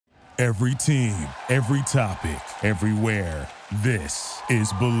Every team, every topic, everywhere. This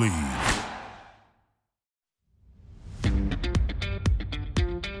is Believe.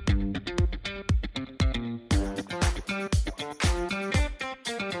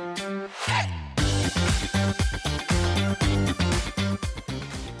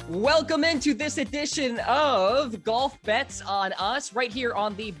 Welcome into this edition of Golf Bets on Us, right here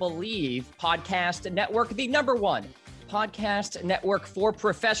on the Believe Podcast Network, the number one podcast network for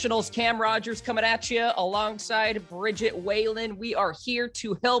professionals. Cam Rogers coming at you alongside Bridget Whalen. We are here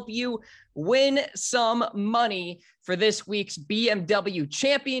to help you win some money for this week's BMW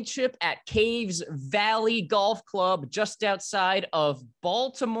Championship at Caves Valley Golf Club, just outside of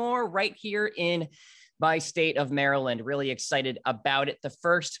Baltimore, right here in my state of Maryland. Really excited about it. The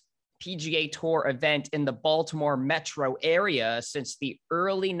first PGA Tour event in the Baltimore metro area since the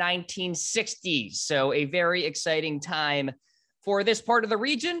early 1960s. So a very exciting time for this part of the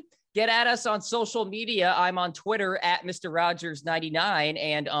region. Get at us on social media. I'm on Twitter at Mr. Rogers99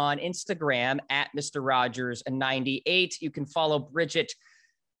 and on Instagram at Mr. Rogers98. You can follow Bridget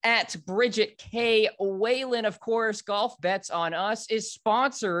at Bridget K. Whalen. Of course, Golf Bets on Us is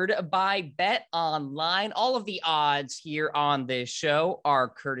sponsored by Bet Online. All of the odds here on this show are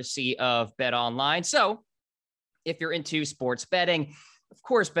courtesy of Bet Online. So if you're into sports betting, of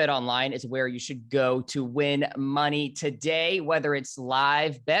course, Bet Online is where you should go to win money today, whether it's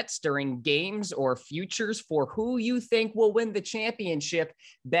live bets during games or futures for who you think will win the championship.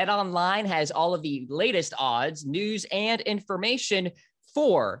 Bet Online has all of the latest odds, news, and information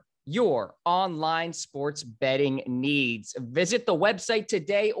for your online sports betting needs. Visit the website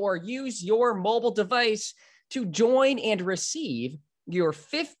today or use your mobile device to join and receive your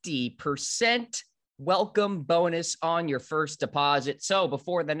 50% welcome bonus on your first deposit. So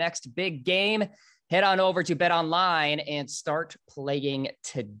before the next big game, head on over to Bet Online and start playing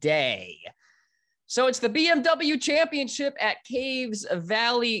today. So it's the BMW Championship at Caves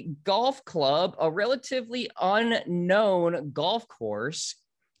Valley Golf Club, a relatively unknown golf course.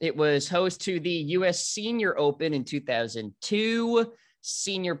 It was host to the U.S. Senior Open in 2002,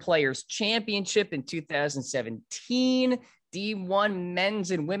 Senior Players Championship in 2017, D1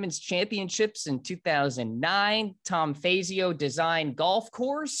 Men's and Women's Championships in 2009, Tom Fazio designed golf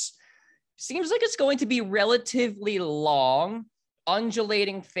course. Seems like it's going to be relatively long.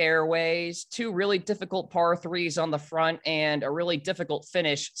 Undulating fairways, two really difficult par threes on the front, and a really difficult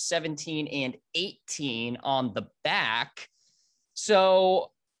finish, 17 and 18 on the back.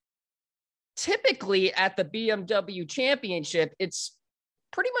 So typically at the BMW Championship, it's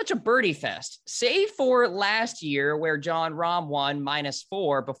pretty much a birdie fest, save for last year where Jon Rahm won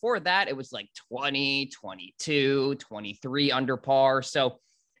 -4. Before that, it was like 20, 22, 23 under par. So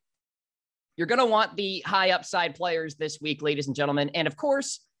you're going to want the high upside players this week, ladies and gentlemen. And of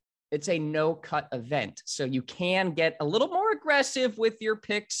course, it's a no-cut event. So you can get a little more aggressive with your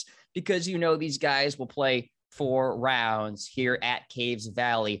picks because you know these guys will play 4 rounds here at Caves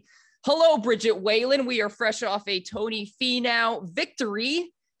Valley. Hello, Bridget Whalen. We are fresh off a Tony Finau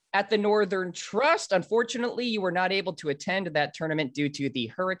victory at the Northern Trust. Unfortunately, you were not able to attend that tournament due to the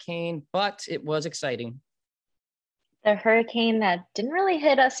hurricane, but it was exciting. The hurricane that didn't really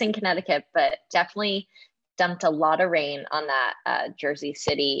hit us in Connecticut, but definitely dumped a lot of rain on that Jersey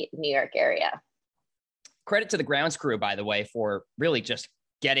City, New York area. Credit to the grounds crew, by the way, for really just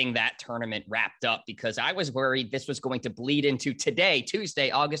getting that tournament wrapped up, because I was worried this was going to bleed into today,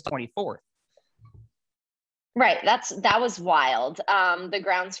 Tuesday, August 24th. Right. That was wild. The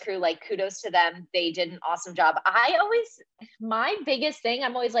grounds crew, like, kudos to them. They did an awesome job. My biggest thing,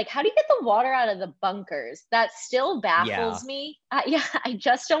 I'm always like, how do you get the water out of the bunkers? That still baffles me. I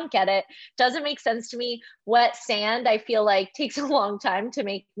just don't get it. Doesn't make sense to me. Wet sand, I feel like, takes a long time to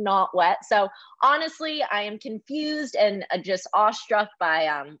make not wet. So honestly, I am confused and just awestruck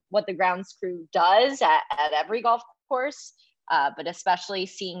by what the grounds crew does at every golf course, but especially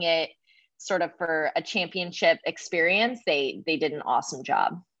seeing it sort of for a championship experience. They did an awesome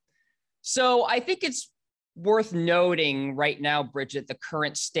job. So I think it's worth noting right now, Bridget, the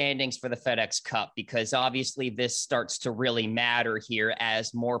current standings for the FedEx Cup, because obviously this starts to really matter here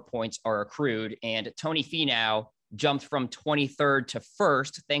as more points are accrued. And Tony Finau jumped from 23rd to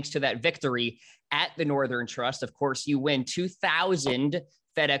 1st thanks to that victory at the Northern Trust. Of course, you win 2,000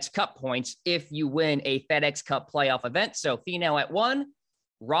 FedEx Cup points if you win a FedEx Cup playoff event. So Finau at 1,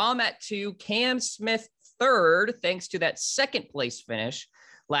 Rahm at 2, Cam Smith 3rd, thanks to that second place finish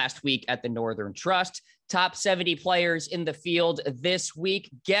last week at the Northern Trust. Top 70 players in the field this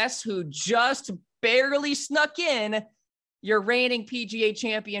week. Guess who just barely snuck in your reigning PGA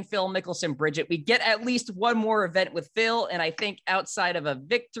champion, Phil Mickelson. Bridget, we get at least one more event with Phil, and I think outside of a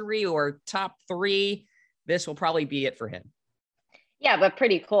victory or top 3, this will probably be it for him. Yeah, but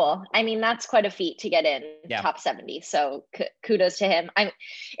pretty cool. I mean, that's quite a feat to get in top 70. So kudos to him.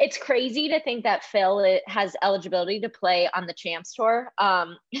 It's crazy to think that Phil has eligibility to play on the Champs Tour.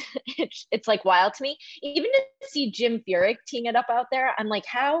 It's like wild to me. Even to see Jim Furyk teeing it up out there, I'm like,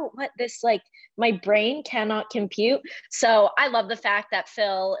 my brain cannot compute. So I love the fact that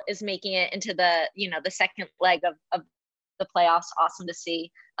Phil is making it into the second leg of the playoffs. Awesome to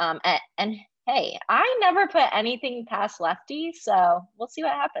see. And hey, I never put anything past lefty, so we'll see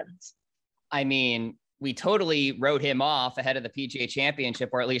what happens. I mean, we totally wrote him off ahead of the PGA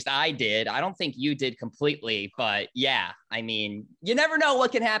Championship, or at least I did. I don't think you did completely, but yeah, I mean, you never know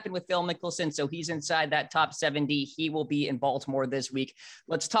what can happen with Phil Mickelson, so he's inside that top 70. He will be in Baltimore this week.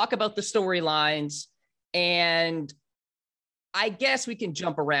 Let's talk about the storylines, and I guess we can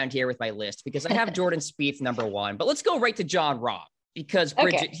jump around here with my list because I have Jordan Spieth number 1, but let's go right to Jon Rahm. Because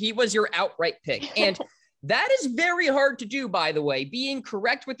Bridget, He was your outright pick. And that is very hard to do, by the way, being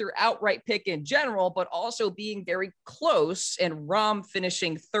correct with your outright pick in general, but also being very close and Rahm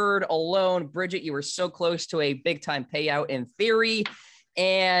finishing 3rd alone. Bridget, you were so close to a big time payout in theory,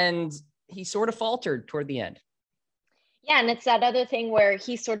 and he sort of faltered toward the end. Yeah, and it's that other thing where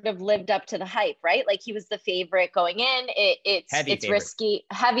he sort of lived up to the hype, right? Like he was the favorite going in. It's risky,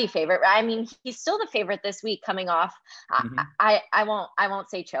 heavy favorite. I mean, he's still the favorite this week coming off. Mm-hmm. I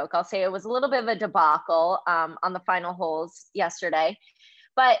won't say choke. I'll say it was a little bit of a debacle on the final holes yesterday.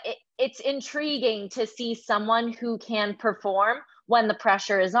 But it's intriguing to see someone who can perform when the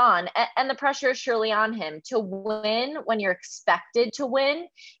pressure is on. And the pressure is surely on him. To win when you're expected to win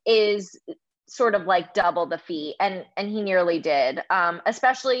is sort of like double the fee. And he nearly did,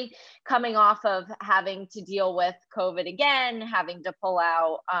 especially coming off of having to deal with COVID again, having to pull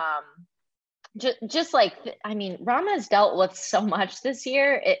out. Rahm has dealt with so much this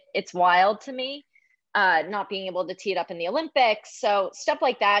year. It's wild to me, not being able to tee it up in the Olympics. So stuff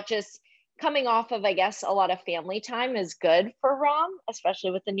like that, just coming off of, I guess, a lot of family time is good for Rahm,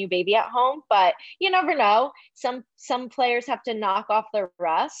 especially with the new baby at home. But you never know. Some players have to knock off the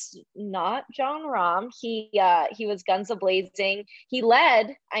rust. Not Jon Rahm. He was guns a-blazing. He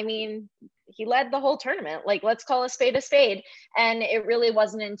led the whole tournament. Like, let's call a spade a spade. And it really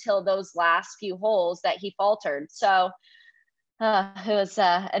wasn't until those last few holes that he faltered. So it was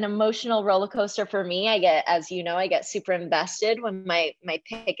an emotional roller coaster for me. I get super invested when my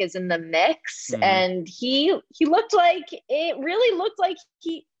pick is in the mix. Mm-hmm. And he looked like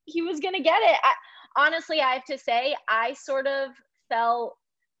he was going to get it. Honestly, I have to say, I sort of felt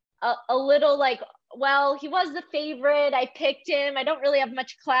a little like, well, he was the favorite. I picked him. I don't really have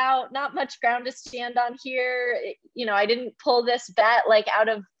much clout, not much ground to stand on here. I didn't pull this bet like out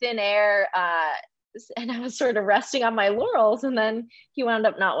of thin air. And I was sort of resting on my laurels, and then he wound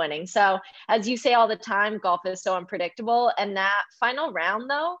up not winning. So as you say all the time, golf is so unpredictable. And that final round,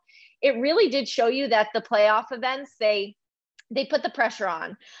 though, it really did show you that the playoff events, they put the pressure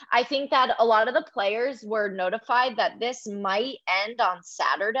on. I think that a lot of the players were notified that this might end on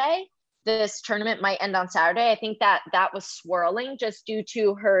Saturday. This tournament might end on Saturday. I think that was swirling just due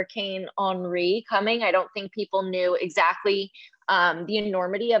to Hurricane Henri coming. I don't think people knew exactly the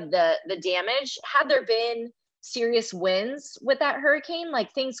enormity of the damage. Had there been serious winds with that hurricane,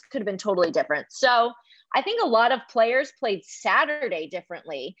 like things could have been totally different. So I think a lot of players played Saturday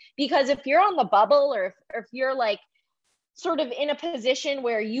differently, because if you're on the bubble or if you're like sort of in a position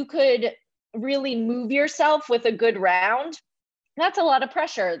where you could really move yourself with a good round, that's a lot of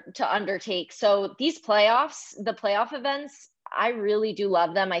pressure to undertake. So these playoffs, the playoff events, I really do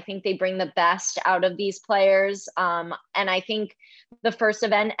love them. I think they bring the best out of these players. And I think the first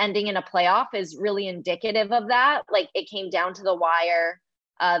event ending in a playoff is really indicative of that. Like, it came down to the wire.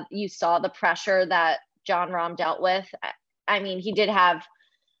 You saw the pressure that Jon Rahm dealt with. I mean, he did have,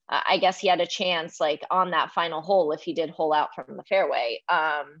 I guess he had a chance like on that final hole if he did hole out from the fairway.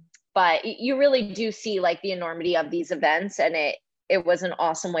 But you really do see like the enormity of these events. And it was an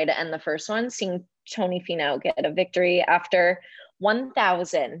awesome way to end the first one, seeing Tony Finau get a victory after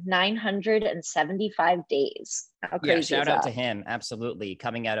 1,975 days. How crazy shout out to him. Absolutely.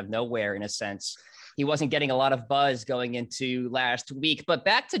 Coming out of nowhere, in a sense. He wasn't getting a lot of buzz going into last week. But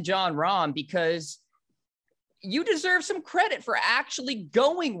back to Jon Rahm, because you deserve some credit for actually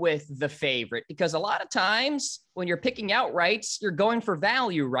going with the favorite, because a lot of times when you're picking outrights, you're going for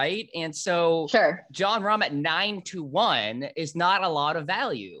value, right? And so sure, Jon Rahm at 9-1 is not a lot of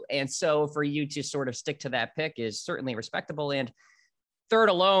value. And so for you to sort of stick to that pick is certainly respectable. And third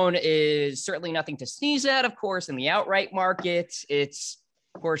alone is certainly nothing to sneeze at, of course, in the outright market. It's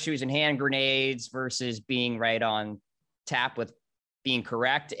horseshoes and hand grenades versus being right on tap with being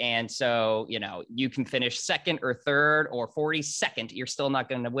correct. And so, you can finish second or third or 42nd. You're still not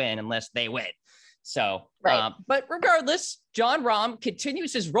going to win unless they win. So, right. But regardless, Jon Rahm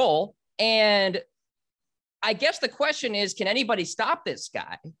continues his role. And I guess the question is, can anybody stop this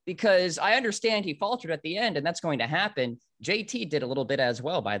guy? Because I understand he faltered at the end, and that's going to happen. JT did a little bit as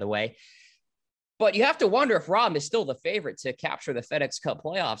well, by the way. But you have to wonder if Rahm is still the favorite to capture the FedEx Cup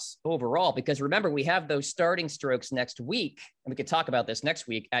playoffs overall, because remember, we have those starting strokes next week, and we could talk about this next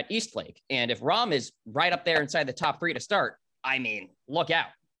week at Eastlake. And if Rahm is right up there inside the top 3 to start, I mean, look out.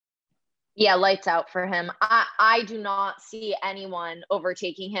 Yeah, lights out for him. I do not see anyone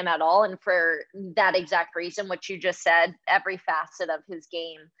overtaking him at all. And for that exact reason, what you just said, every facet of his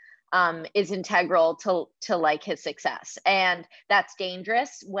game is integral to like his success. And that's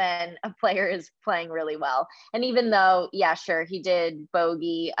dangerous when a player is playing really well. And even though, yeah, sure, he did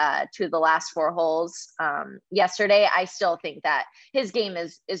bogey to the last 4 holes yesterday, I still think that his game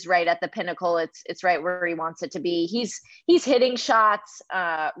is right at the pinnacle. It's right where he wants it to be. He's hitting shots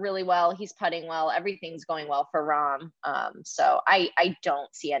really well. He's putting well. Everything's going well for Rahm. So I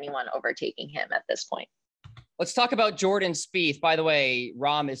don't see anyone overtaking him at this point. Let's talk about Jordan Spieth. By the way,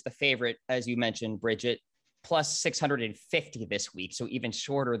 Rahm is the favorite, as you mentioned, Bridget, plus 650 this week, so even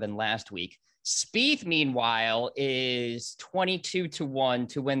shorter than last week. Spieth, meanwhile, is 22-1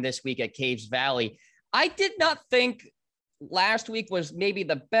 to win this week at Caves Valley. I did not think last week was maybe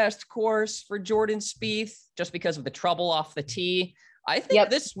the best course for Jordan Spieth, just because of the trouble off the tee. I think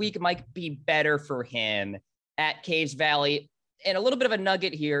this week might be better for him at Caves Valley. And a little bit of a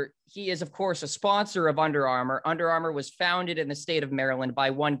nugget here. He is, of course, a sponsor of Under Armour. Under Armour was founded in the state of Maryland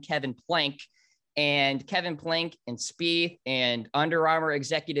by one Kevin Plank. And Kevin Plank and Spieth and Under Armour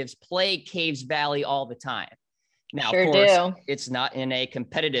executives play Caves Valley all the time. Now, of course, it's not in a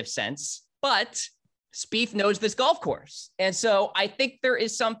competitive sense, but Spieth knows this golf course. And so I think there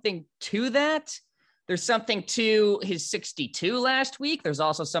is something to that. There's something to his 62 last week. There's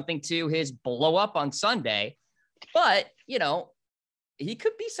also something to his blow up on Sunday. But, he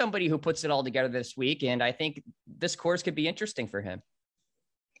could be somebody who puts it all together this week. And I think this course could be interesting for him.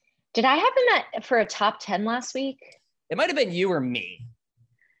 Did I have him for a top 10 last week? It might have been you or me.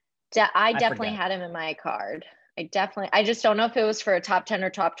 I definitely had him in my card. I just don't know if it was for a top 10 or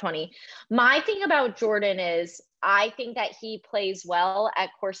top 20. My thing about Jordan is I think that he plays well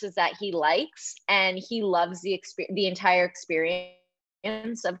at courses that he likes, and he loves the entire experience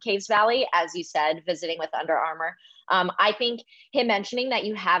of Caves Valley, as you said, visiting with Under Armour. I think him mentioning that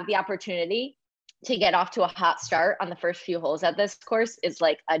you have the opportunity to get off to a hot start on the first few holes at this course is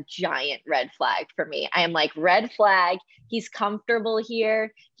like a giant red flag for me. I am like, red flag. He's comfortable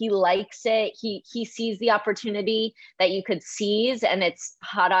here. He likes it. He sees the opportunity that you could seize, and it's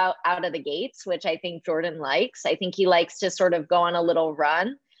hot out of the gates, which I think Jordan likes. I think he likes to sort of go on a little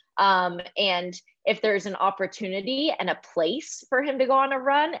run. And if there's an opportunity and a place for him to go on a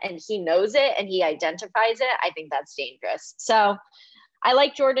run and he knows it and he identifies it, I think that's dangerous. So I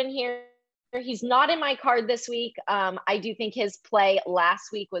like Jordan here. He's not in my card this week. I do think his play last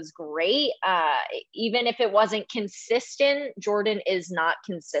week was great. Even if it wasn't consistent, Jordan is not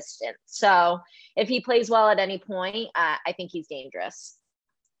consistent. So if he plays well at any point, I think he's dangerous.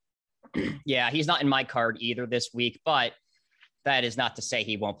 Yeah, he's not in my card either this week, but that is not to say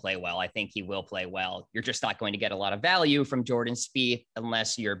he won't play well. I think he will play well. You're just not going to get a lot of value from Jordan Spieth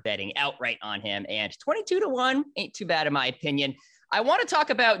unless you're betting outright on him. And 22-1 ain't too bad in my opinion. I want to talk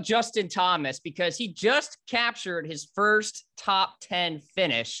about Justin Thomas because he just captured his first top 10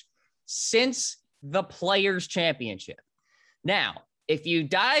 finish since the Players Championship. Now, if you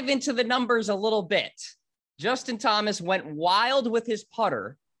dive into the numbers a little bit, Justin Thomas went wild with his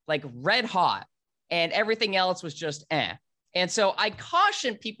putter, like red hot, and everything else was just eh. And so I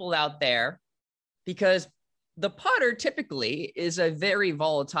caution people out there because the putter typically is a very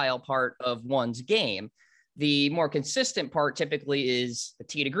volatile part of one's game. The more consistent part typically is the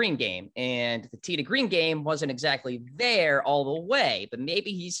tee to green game. And the tee to green game wasn't exactly there all the way, but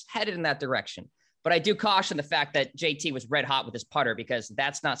maybe he's headed in that direction. But I do caution the fact that JT was red hot with his putter because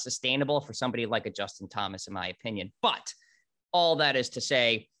that's not sustainable for somebody like a Justin Thomas, in my opinion. But all that is to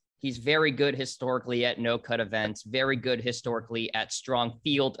say, he's very good historically at no-cut events, very good historically at strong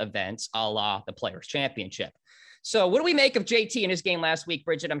field events, a la the Players' Championship. So what do we make of JT in his game last week,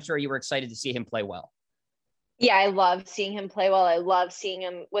 Bridget? I'm sure you were excited to see him play well. Yeah, I love seeing him play well. I love seeing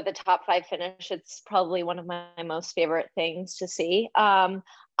him with a top 5 finish. It's probably one of my most favorite things to see.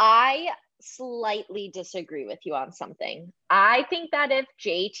 I slightly disagree with you on something. I think that if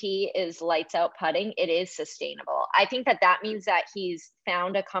JT is lights out putting, it is sustainable. I think that that means that he's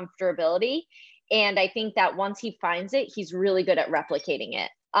found a comfortability. And I think that once he finds it, he's really good at replicating it.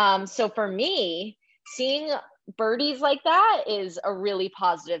 So for me, seeing birdies like that is a really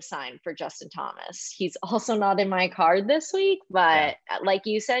positive sign for Justin Thomas. He's also not in my card this week, but like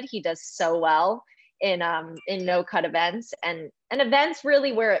you said, he does so well in no cut events and events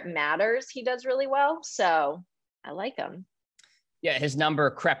really where it matters. He does really well. So I like him. Yeah, his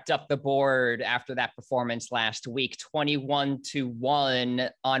number crept up the board after that performance last week, 21-1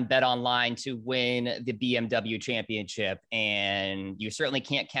 on Bet Online to win the BMW Championship. And you certainly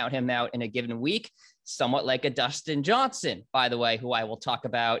can't count him out in a given week. Somewhat like a Dustin Johnson, by the way, who I will talk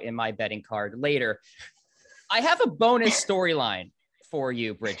about in my betting card later. I have a bonus storyline for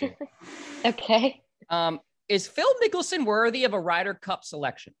you, Bridget. Okay. Is Phil Mickelson worthy of a Ryder Cup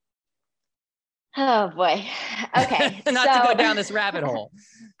selection? Oh boy. Okay. Not to go down this rabbit hole.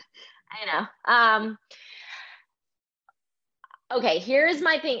 I know. Okay, here's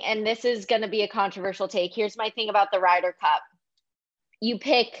my thing, and this is going to be a controversial take. Here's my thing about the Ryder Cup. You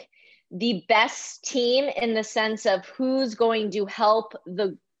pick the best team in the sense of who's going to help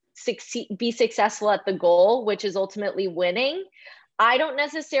be successful at the goal, which is ultimately winning. I don't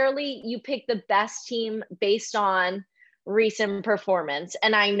necessarily, you pick the best team based on recent performance.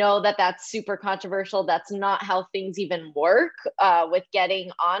 And I know that that's super controversial. That's not how things even work with getting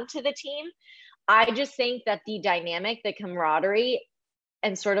onto the team. I just think that the dynamic, the camaraderie,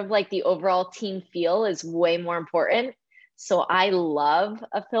 and sort of like the overall team feel is way more important. So I love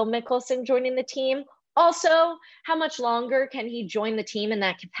a Phil Mickelson joining the team. Also, how much longer can he join the team in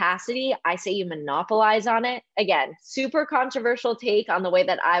that capacity? I say you monopolize on it. Again, super controversial take on the way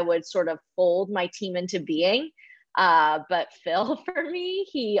that I would sort of fold my team into being. But Phil, for me,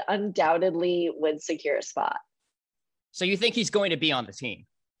 he undoubtedly would secure a spot. So you think he's going to be on the team?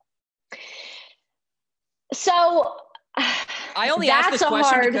 So I only asked this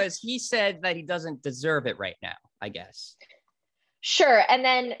question because he said that he doesn't deserve it right now, I guess. Sure. And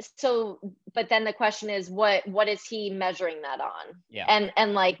then, but then the question is, what is he measuring that on? Yeah.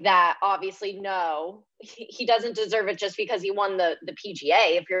 And like that, obviously, no, he doesn't deserve it just because he won the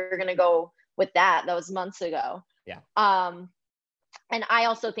PGA. If you're going to go with that was months ago. Yeah. And I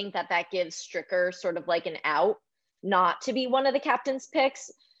also think that gives Stricker sort of like an out not to be one of the captain's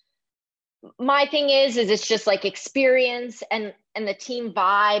picks. My thing is it's just like experience and the team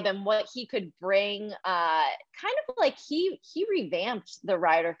vibe and what he could bring. Kind of like he revamped the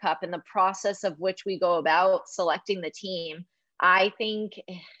Ryder Cup and the process of which we go about selecting the team. I think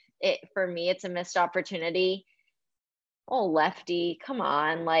for me, it's a missed opportunity. Oh, lefty, come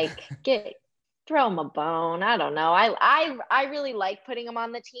on, like throw him a bone. I don't know. I really like putting him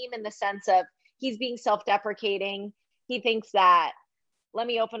on the team in the sense of he's being self-deprecating. He thinks that let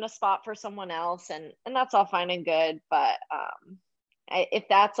me open a spot for someone else. And that's all fine and good. But if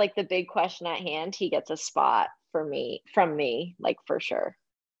that's like the big question at hand, he gets a spot from me, like for sure.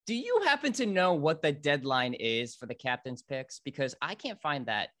 Do you happen to know what the deadline is for the captain's picks? Because I can't find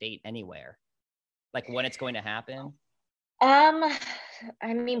that date anywhere, like when it's going to happen.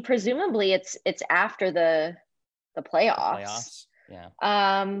 I mean, presumably it's after the playoffs. Yeah.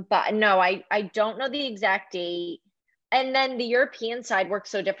 But no, I don't know the exact date. And then the European side works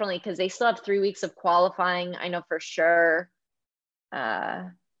so differently because they still have 3 weeks of qualifying. I know for sure.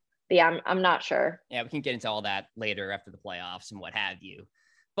 But yeah, I'm not sure. Yeah, we can get into all that later after the playoffs and what have you.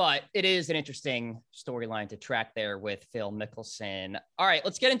 But it is an interesting storyline to track there with Phil Mickelson. All right,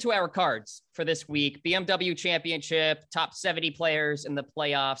 let's get into our cards for this week. BMW Championship, top 70 players in the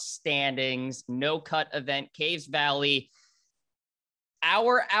playoff standings, no cut event, Caves Valley.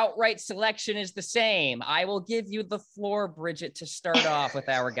 Our outright selection is the same. I will give you the floor, Bridget, to start off with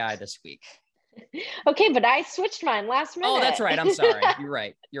our guy this week. Okay, but I switched mine last minute. Oh, that's right. I'm sorry.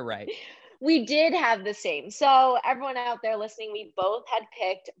 You're right. We did have the same. So everyone out there listening, we both had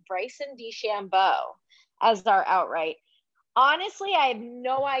picked Bryson DeChambeau as our outright. Honestly, I have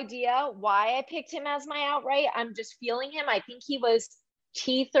no idea why I picked him as my outright. I'm just feeling him. I think he was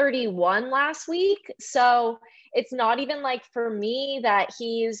T31 last week. So it's not even like for me that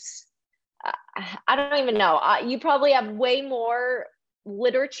he's, I don't even know. You probably have way more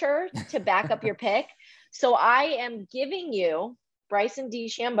literature to back up your pick. So I am giving you Bryson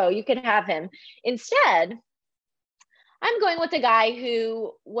DeChambeau. You can have him. Instead, I'm going with a guy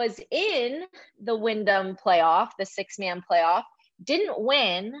who was in the Wyndham playoff, the 6-man playoff, didn't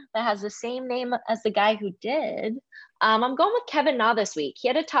win, but has the same name as the guy who did. I'm going with Kevin Na this week. He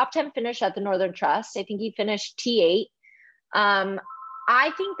had a top 10 finish at the Northern Trust. I think he finished T8.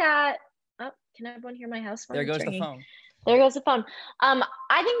 I think that Oh, can everyone hear my house phone? There It's goes ringing. the phone. There goes the phone.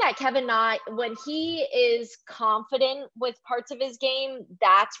 I think that Kevin Na, when he is confident with parts of his game,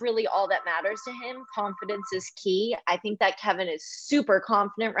 that's really all that matters to him. Confidence is key. I think that Kevin is super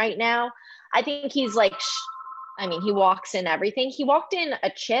confident right now. I think he's like, he walks in everything. He walked in a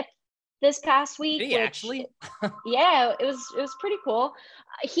chip this past week. Did he actually? Yeah, it was pretty cool.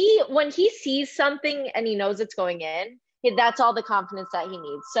 When he sees something and he knows it's going in, that's all the confidence that he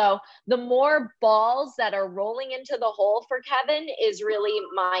needs. So the more balls that are rolling into the hole for Kevin is really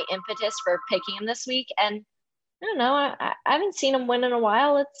my impetus for picking him this week. And I don't know, I haven't seen him win in a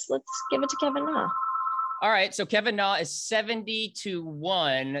while. Let's give it to Kevin Na. All right, so Kevin Na is 70-1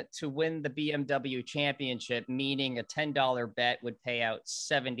 to win the BMW championship, meaning a $10 bet would pay out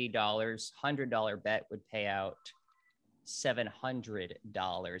 $70. $100 bet would pay out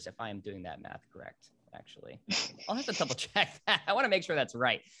 $700, if I am doing that math correct, actually. I'll have to double check that. I want to make sure that's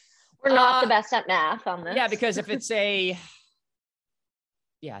right. We're not the best at math on this. Yeah, because if it's yeah,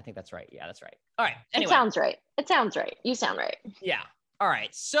 I think that's right. Yeah, that's right. All right. Anyway. It sounds right. You sound right. Yeah. All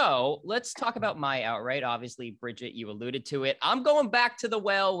right, so let's talk about my outright. Obviously, Bridget, you alluded to it. I'm going back to the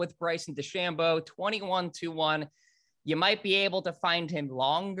well with Bryson DeChambeau, 21-1. You might be able to find him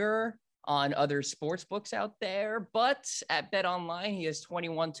longer on other sports books out there, but at BetOnline, he is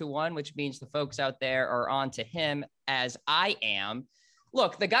 21-1, which means the folks out there are on to him as I am.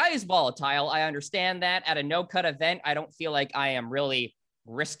 Look, the guy is volatile. I understand that. At a no-cut event, I don't feel like I am really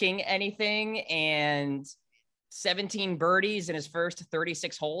risking anything, and 17 birdies in his first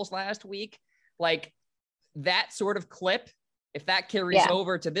 36 holes last week. Like, that sort of clip, if that carries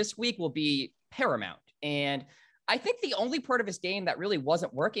over to this week, will be paramount. And I think the only part of his game that really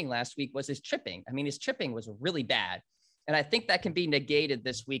wasn't working last week was his chipping. I mean, his chipping was really bad. And I think that can be negated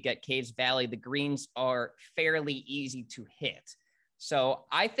this week at Caves Valley. The greens are fairly easy to hit. So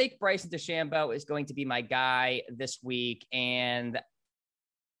I think Bryson DeChambeau is going to be my guy this week. And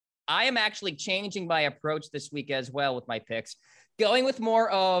I am actually changing my approach this week as well with my picks, going with more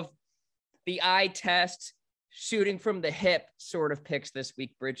of the eye test, shooting from the hip sort of picks this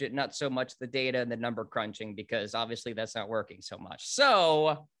week, Bridget, not so much the data and the number crunching, because obviously that's not working so much.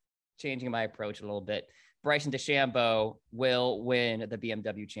 So changing my approach a little bit. Bryson DeChambeau will win the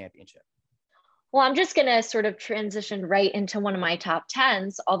BMW championship. Well, I'm just going to sort of transition right into one of my top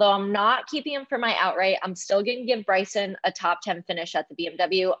 10s. Although I'm not keeping him for my outright, I'm still going to give Bryson a top 10 finish at the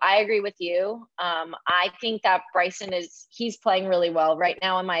BMW. I agree with you. I think that Bryson he's playing really well right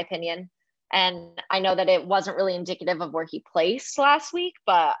now, in my opinion. And I know that it wasn't really indicative of where he placed last week,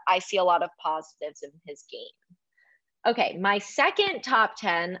 but I see a lot of positives in his game. Okay, my second top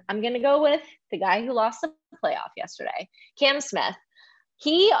 10, I'm going to go with the guy who lost the playoff yesterday, Cam Smith.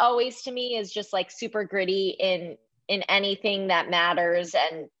 He always, to me, is just like super gritty in anything that matters,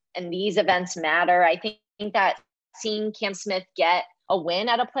 and these events matter. I think that seeing Cam Smith get a win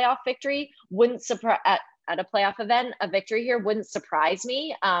at a playoff victory wouldn't surprise at a playoff event. A victory here wouldn't surprise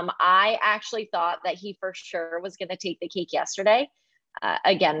me. I actually thought that he for sure was going to take the cake yesterday.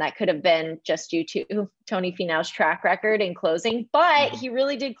 Again, that could have been just due to Tony Finau's track record in closing, but he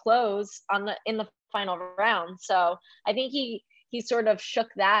really did close in the final round. So I think he sort of shook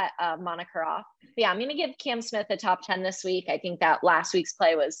that moniker off. But yeah, I'm going to give Cam Smith a top 10 this week. I think that last week's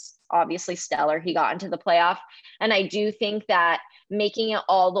play was obviously stellar. He got into the playoff. And I do think that making it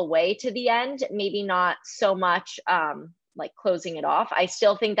all the way to the end, maybe not so much like closing it off. I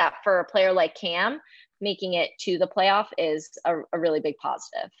still think that for a player like Cam, making it to the playoff is a really big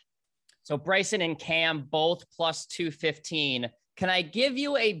positive. So Bryson and Cam both plus 215. Can I give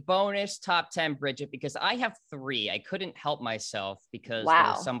you a bonus top 10, Bridget? Because I have 3. I couldn't help myself because there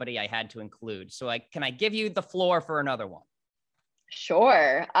was somebody I had to include. So can I give you the floor for another one?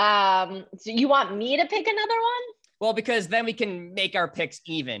 Sure. So you want me to pick another one? Well, because then we can make our picks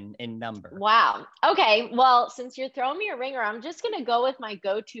even in number. Wow. Okay. Well, since you're throwing me a ringer, I'm just going to go with my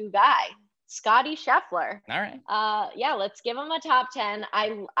go-to guy, Scottie Scheffler. All right. Yeah, let's give him a top 10.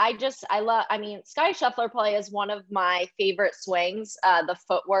 I mean, Scottie Scheffler probably is one of my favorite swings. The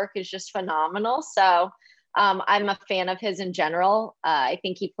footwork is just phenomenal. So I'm a fan of his in general. I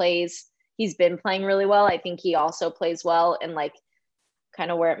think he's been playing really well. I think he also plays well in like kind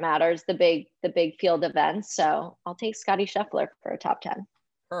of where it matters, the big field events. So I'll take Scottie Scheffler for a top 10.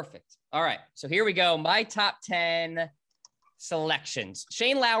 Perfect. All right. So here we go. My top 10 selections.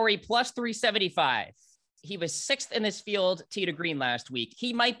 Shane Lowry plus 375. He was 6th in this field, tee to green last week.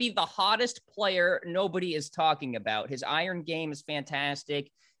 He might be the hottest player nobody is talking about. His iron game is fantastic.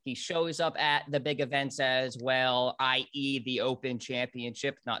 He shows up at the big events as well, i.e. the Open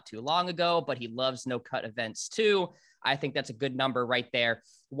Championship not too long ago, but he loves no-cut events too. I think that's a good number right there.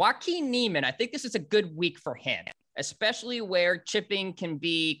 Joaquin Niemann, I think this is a good week for him, especially where chipping can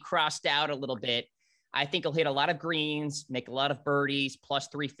be crossed out a little bit. I think he'll hit a lot of greens, make a lot of birdies, plus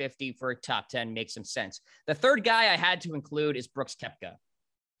 350 for a top 10 makes some sense. The third guy I had to include is Brooks Koepka,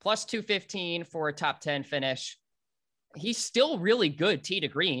 plus 215 for a top 10 finish. He's still really good tee to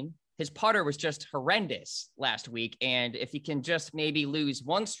green. His putter was just horrendous last week. And if he can just maybe lose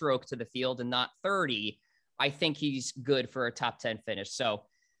one stroke to the field and not 30, I think he's good for a top 10 finish. So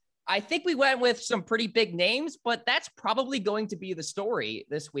I think we went with some pretty big names, but that's probably going to be the story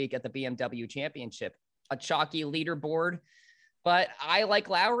this week at the BMW Championship. A chalky leaderboard, but I like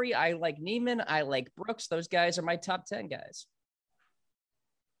Lowry. I like Niemann. I like Brooks. Those guys are my top 10 guys.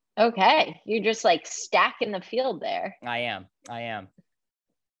 Okay. You're just like stacking the field there. I am.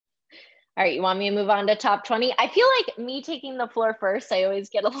 All right, you want me to move on to top 20? I feel like me taking the floor first, I always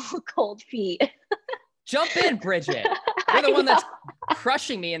get a little cold feet. Jump in, Bridget. You're the one that's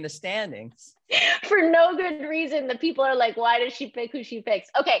crushing me in the standings. For no good reason. The people are like, why does she pick who she picks?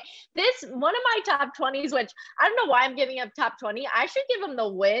 Okay, this one of my top 20s, which I don't know why I'm giving up top 20. I should give them the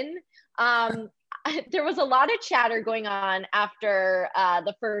win. There was a lot of chatter going on after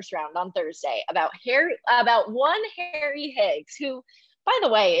the first round on Thursday about one Harry Higgs, who, by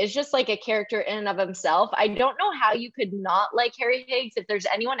the way, is just like a character in and of himself. I don't know how you could not like Harry Higgs. If there's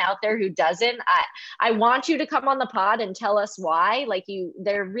anyone out there who doesn't, I want you to come on the pod and tell us why.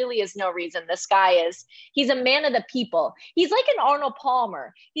 There really is no reason. This guy he's a man of the people. He's like an Arnold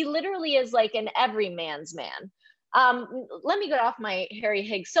Palmer. He literally is like an everyman's man. Let me get off my Harry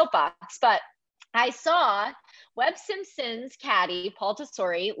Higgs soapbox, but I saw Webb Simpson's caddy, Paul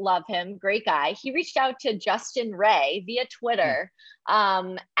Tesori, love him, great guy. He reached out to Justin Ray via Twitter,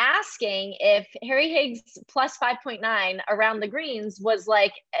 asking if Harry Higgs plus 5.9 around the greens was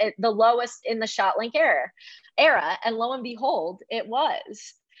like the lowest in the ShotLink era. And lo and behold, it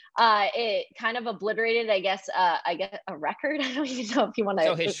was. It kind of obliterated, I guess a record. I don't even know if you want to.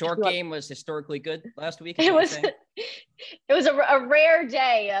 So his short game was historically good last week. It was a rare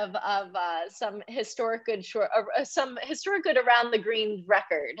day of some historic good around the green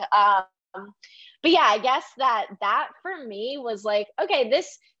record. But yeah, I guess that for me was like, okay,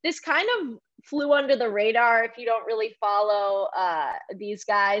 this kind of flew under the radar if you don't really follow these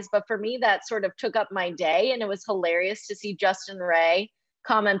guys. But for me, that sort of took up my day, and it was hilarious to see Justin Ray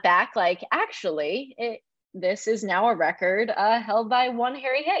comment back like, actually, this is now a record held by one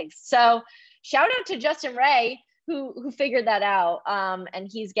Harry Higgs. So shout out to Justin Ray who figured that out, and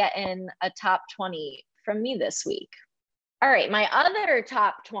he's getting a top 20 from me this week. All right, my other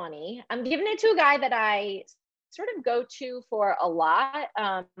top 20, I'm giving it to a guy that I sort of go to for a lot.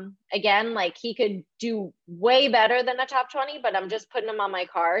 Again, like he could do way better than a top 20, but I'm just putting him on my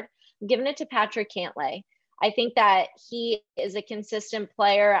card. I'm giving it to Patrick Cantlay. I think that he is a consistent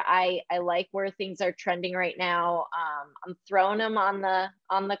player. I like where things are trending right now. I'm throwing him on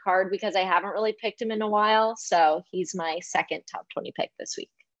the card because I haven't really picked him in a while. So he's my second top 20 pick this week.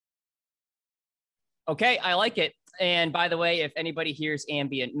 Okay, I like it. And by the way, if anybody hears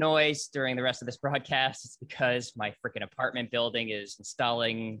ambient noise during the rest of this broadcast, it's because my freaking apartment building is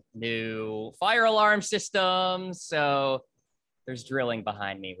installing new fire alarm systems. So there's drilling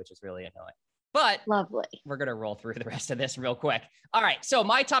behind me, which is really annoying. But lovely. We're going to roll through the rest of this real quick. All right. So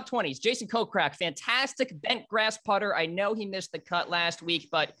my top 20s, Jason Kokrak, fantastic bent grass putter. I know he missed the cut last week,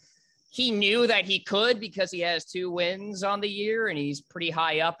 but he knew that he could because he has 2 wins on the year and he's pretty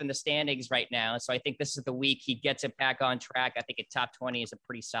high up in the standings right now. So I think this is the week he gets it back on track. I think a top 20 is a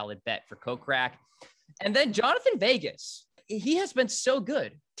pretty solid bet for Kokrak. And then Jonathan Vegas. He has been so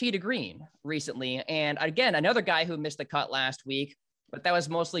good tee to green recently. And again, another guy who missed the cut last week, but that was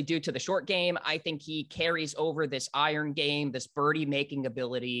mostly due to the short game. I think he carries over this iron game, this birdie making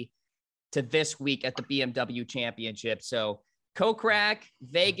ability to this week at the BMW Championship. So Kokrak,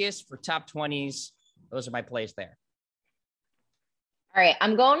 Vegas for top 20s. Those are my plays there. All right.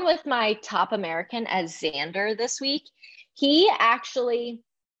 I'm going with my top American as Xander this week. He actually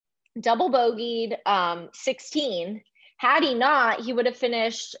double bogeyed 16. Had he not, he would have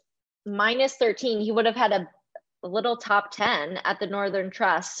finished minus 13. He would have had a little top 10 at the Northern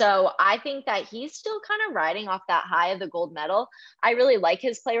Trust. So I think that he's still kind of riding off that high of the gold medal. I really like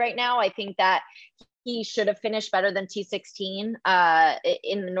his play right now. I think that he should have finished better than T16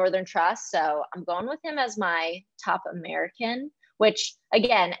 in the Northern Trust. So I'm going with him as my top American. which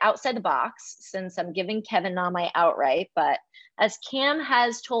again, outside the box, since I'm giving Kevin Na my outright, but as Cam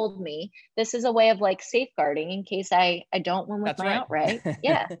has told me, this is a way of like safeguarding in case I don't win with outright.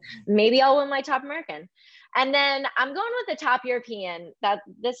 Yeah, maybe I'll win my top American. And then I'm going with the top European. That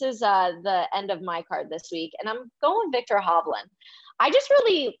this is the end of my card this week, and I'm going with Viktor Hovland.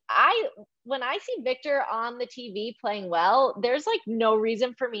 When I see Victor on the TV playing well, there's like no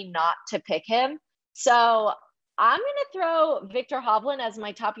reason for me not to pick him. So I'm going to throw Viktor Hovland as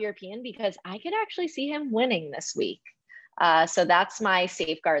my top European because I could actually see him winning this week. So that's my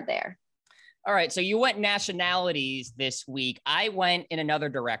safeguard there. All right. So you went nationalities this week. I went in another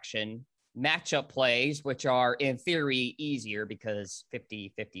direction. Matchup plays, which are in theory easier because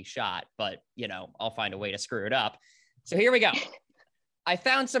 50-50 shot, but I'll find a way to screw it up. So here we go. I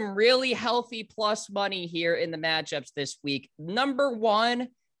found some really healthy plus money here in the matchups this week. Number one,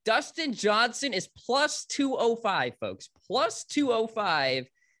 Dustin Johnson is plus 205, folks. Plus 205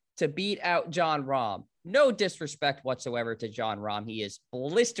 to beat out Jon Rahm. No disrespect whatsoever to Jon Rahm. He is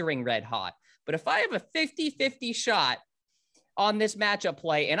blistering red hot. But if I have a 50-50 shot on this matchup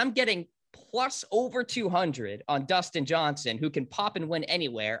play and I'm getting plus over 200 on Dustin Johnson, who can pop and win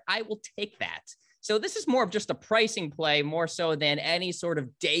anywhere, I will take that. So this is more of just a pricing play, more so than any sort of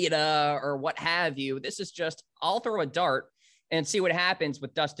data or what have you. This is just, I'll throw a dart and see what happens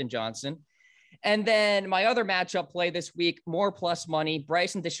with Dustin Johnson. And then my other matchup play this week, more plus money,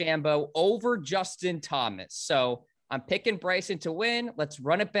 Bryson DeChambeau over Justin Thomas. So I'm picking Bryson to win. Let's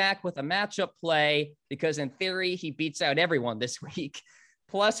run it back with a matchup play because in theory, he beats out everyone this week.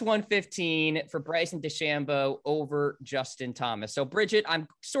 Plus 115 for Bryson DeChambeau over Justin Thomas. So, Bridget, I'm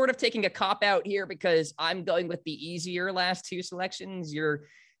sort of taking a cop-out here because I'm going with the easier last two selections. You're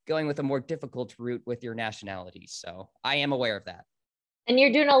going with a more difficult route with your nationalities. So I am aware of that. And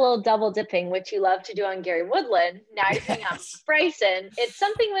you're doing a little double dipping, which you love to do on Gary Woodland. Now you're saying on Bryson. It's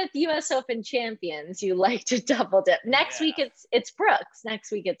something with U.S. Open champions. You like to double dip. Next week, it's Brooks.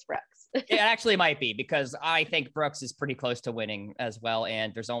 It actually might be because I think Brooks is pretty close to winning as well.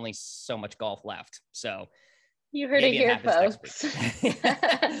 And there's only so much golf left. So you heard it here, folks.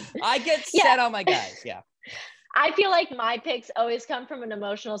 I get set on my guys. Yeah. I feel like my picks always come from an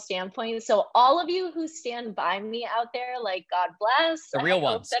emotional standpoint. So all of you who stand by me out there, like, God bless. The real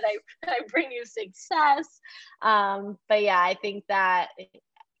ones. Hope that I bring you success. But yeah, I think that,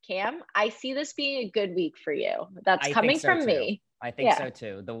 Cam, I see this being a good week for you. That's coming from me. I think so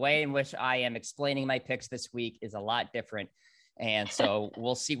too. The way in which I am explaining my picks this week is a lot different. And so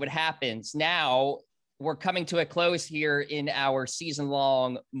we'll see what happens. Now we're coming to a close here in our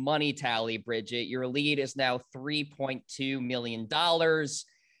season-long money tally, Bridget. Your lead is now $3.2 million. Oh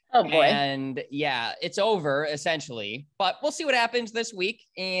boy. And yeah, it's over essentially, but we'll see what happens this week.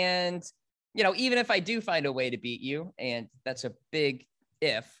 And, even if I do find a way to beat you, and that's a big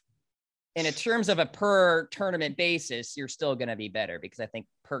if, and in terms of a per tournament basis, you're still going to be better because I think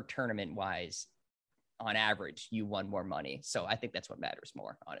per tournament wise, on average, you won more money. So I think that's what matters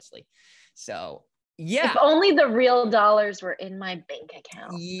more, honestly. So yeah. If only the real dollars were in my bank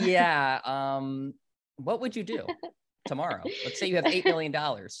account. Yeah. What would you do tomorrow? Let's say you have $8 million.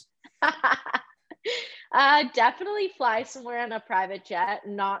 Definitely fly somewhere on a private jet.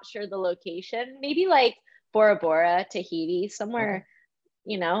 Not sure the location. Maybe like Bora Bora, Tahiti, somewhere,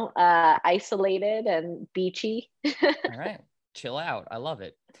 isolated and beachy. All right. Chill out. I love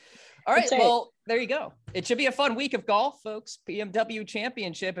it. All right. Well, there you go. It should be a fun week of golf, folks. BMW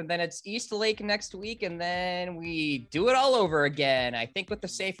Championship, and then it's East Lake next week, and then we do it all over again, I think with the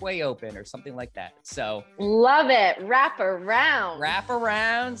Safeway Open or something like that. So love it. Wrap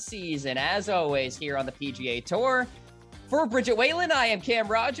around season, as always, here on the PGA Tour. For Bridget Whalen, I am Cam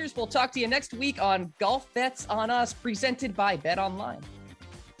Rogers. We'll talk to you next week on Golf Bets on Us, presented by Bet Online.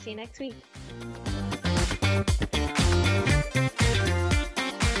 See you next week.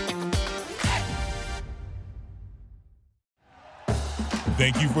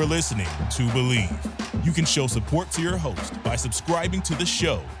 Thank you for listening to Believe. You can show support to your host by subscribing to the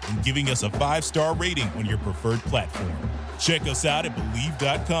show and giving us a 5-star rating on your preferred platform. Check us out at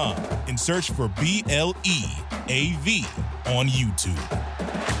Believe.com and search for BLEAV on YouTube.